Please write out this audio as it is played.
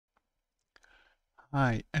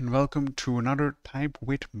Hi, and welcome to another Type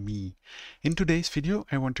with me. In today's video,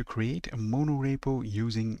 I want to create a monorepo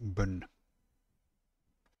using Bun.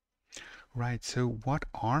 Right, so what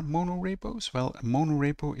are monorepos? Well, a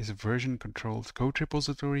monorepo is a version-controlled code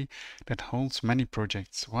repository that holds many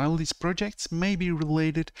projects. While these projects may be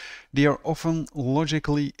related, they are often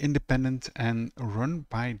logically independent and run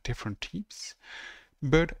by different teams.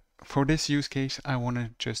 But for this use case, I want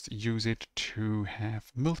to just use it to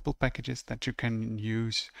have multiple packages that you can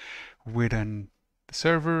use within the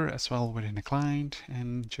server as well within a client,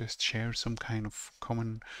 and just share some kind of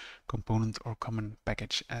common component or common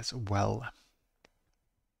package as well.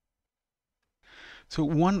 So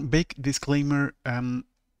one big disclaimer,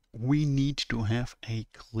 we need to have a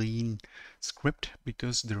clean script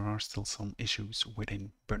because there are still some issues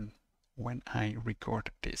within Bun when I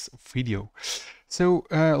record this video. So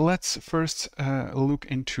let's first look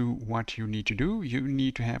into what you need to do. You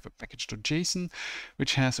need to have a package.json,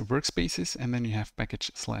 which has workspaces, and then you have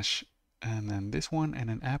package slash, and then this one, and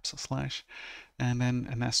then apps slash, and then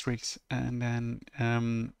an asterisk, and then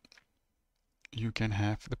you can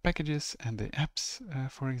have the packages and the apps,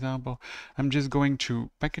 for example. I'm just going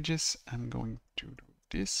to packages. I'm going to do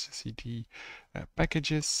this, cd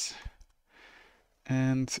packages.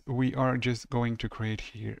 And we are just going to create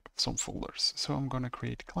here some folders. So I'm going to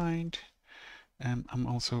create client, and I'm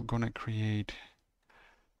also going to create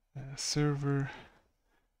a server,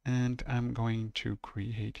 and I'm going to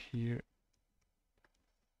create here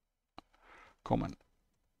common.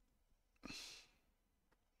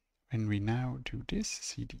 When we now do this,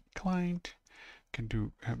 cd client, can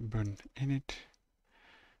do a bun init.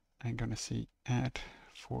 I'm going to say add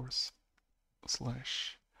force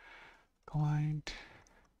slash client.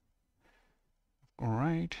 All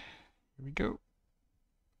right, here we go.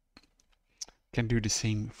 Can do the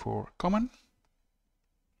same for common.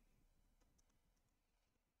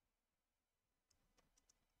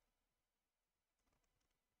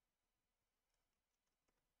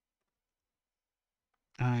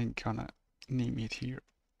 I'm gonna name it here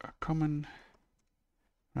a common,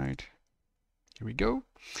 right? Here we go.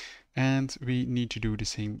 And we need to do the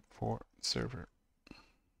same for server.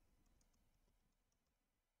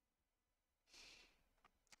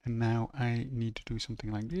 And now I need to do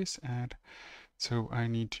something like this, add. So I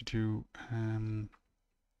need to do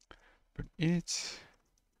but it's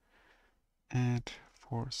add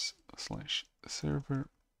force slash server.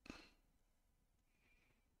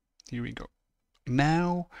 Here we go.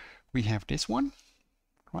 Now we have this one,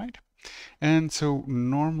 right? And so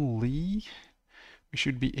normally we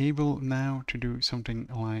should be able now to do something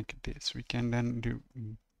like this. We can then do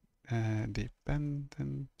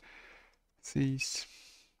dependencies.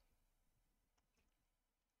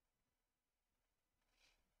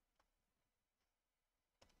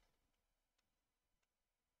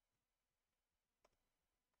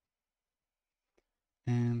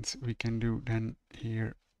 And we can do then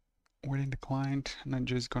here within the client, and I'm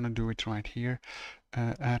just gonna do it right here.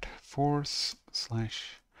 Add force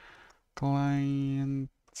slash client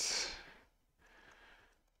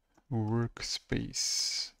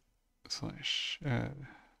workspace slash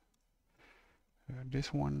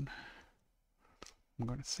this one. I'm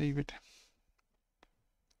gonna save it.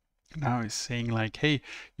 Now it's saying like, hey,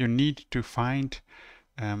 you need to find,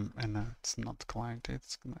 and it's not client,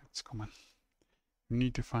 it's common. You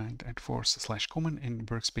need to find add force slash common in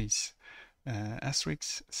workspace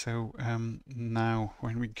asterisk. So now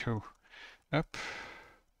when we go up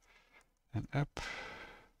and up,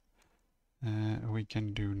 we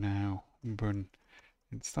can do now bun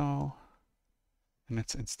install, and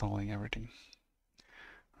it's installing everything.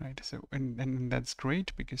 Right, so and that's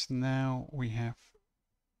great because now we have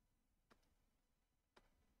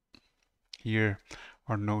here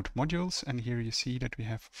our node modules, and here you see that we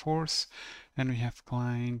have force and we have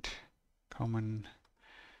client common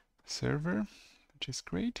server, which is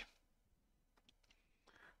great.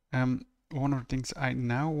 One of the things I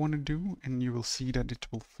now want to do, and you will see that it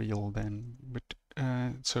will fail then, but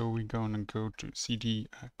so we're gonna go to cd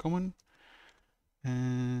common,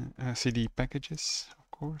 cd packages, of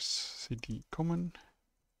course, cd common,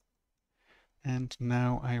 and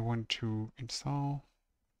now I want to install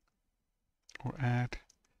or add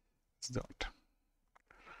this dot.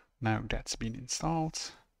 Now that's been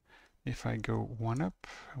installed. If I go one up,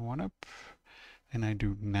 and I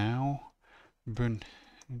do now bun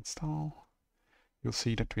install, you'll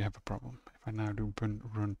see that we have a problem. If I now do bun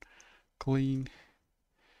run clean,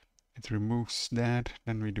 it removes that,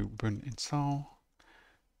 then we do bun install,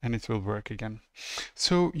 and it will work again.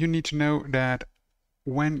 So you need to know that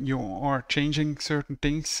when you are changing certain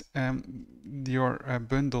things, your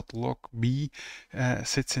bun.logb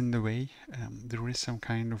sits in the way. There is some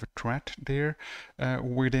kind of a thread there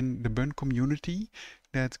within the bun community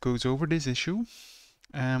that goes over this issue.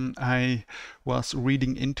 I was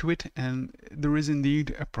reading into it, and there is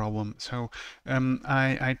indeed a problem. So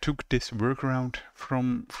I took this workaround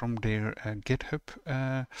from their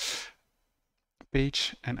GitHub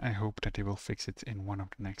page, and I hope that they will fix it in one of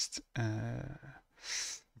the next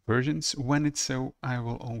versions. When it's so, I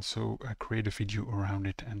will also create a video around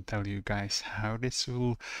it and tell you guys how this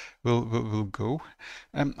will go.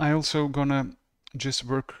 I also gonna just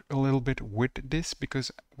work a little bit with this,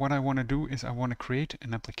 because what I want to do is I want to create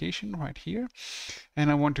an application right here,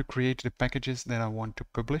 and I want to create the packages that I want to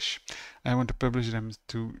publish. I want to publish them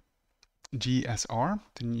to GSR,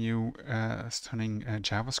 the new stunning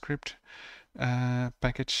JavaScript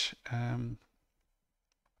package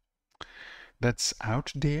that's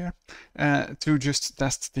out there, to just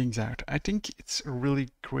test things out. I think it's really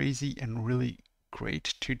crazy and really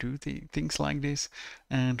great to do things like this,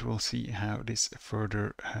 and we'll see how this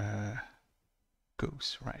further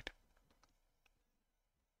goes, right?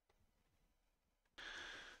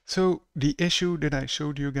 So the issue that I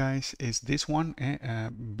showed you guys is this one.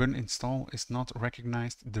 Bun install is not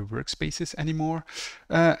recognized the workspaces anymore,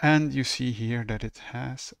 and you see here that it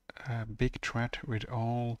has a big thread with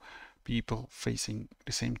all people facing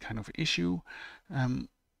the same kind of issue,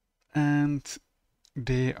 and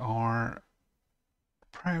they are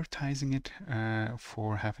prioritizing it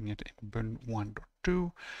for having it in Bun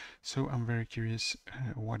 1.2. So I'm very curious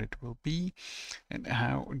what it will be and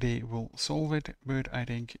how they will solve it, but I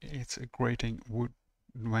think it's a great thing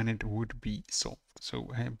when it would be solved. So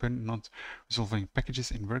Bun not resolving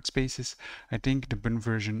packages in workspaces. I think the Bun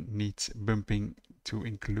version needs bumping to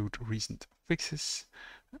include recent fixes.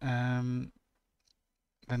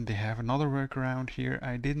 Then they have another workaround here.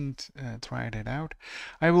 I didn't try that out.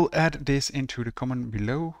 I will add this into the comment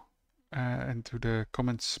below, into the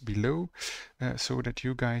comments below, so that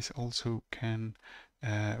you guys also can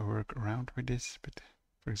work around with this. But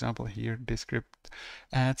for example, here this script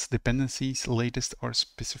adds dependencies, latest or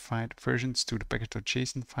specified versions to the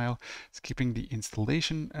package.json file, skipping the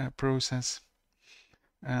installation process.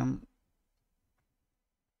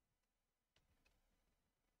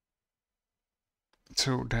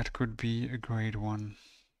 So that could be a great one.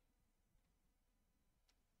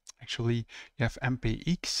 Actually, you have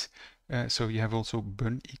npx, so you have also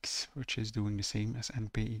bunx, which is doing the same as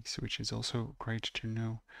npx, which is also great to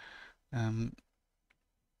know.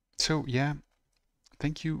 So yeah,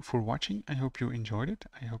 thank you for watching. I hope you enjoyed it.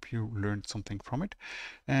 I hope you learned something from it,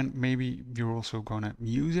 and maybe you're also gonna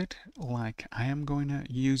use it like I am going to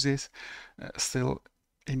use this. Still,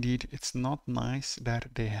 indeed, it's not nice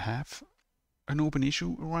that they have an open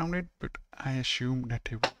issue around it, but I assume that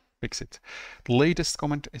they will fix it. The latest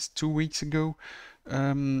comment is 2 weeks ago.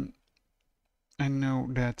 I know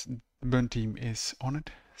that the Bun team is on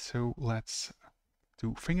it, so let's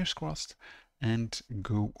do fingers crossed and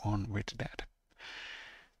go on with that.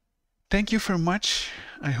 Thank you very much.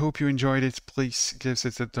 I hope you enjoyed it. Please give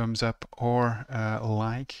it a thumbs up or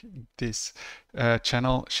like this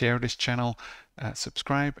channel, share this channel,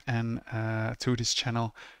 subscribe and to this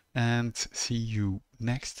channel, and see you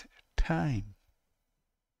next time.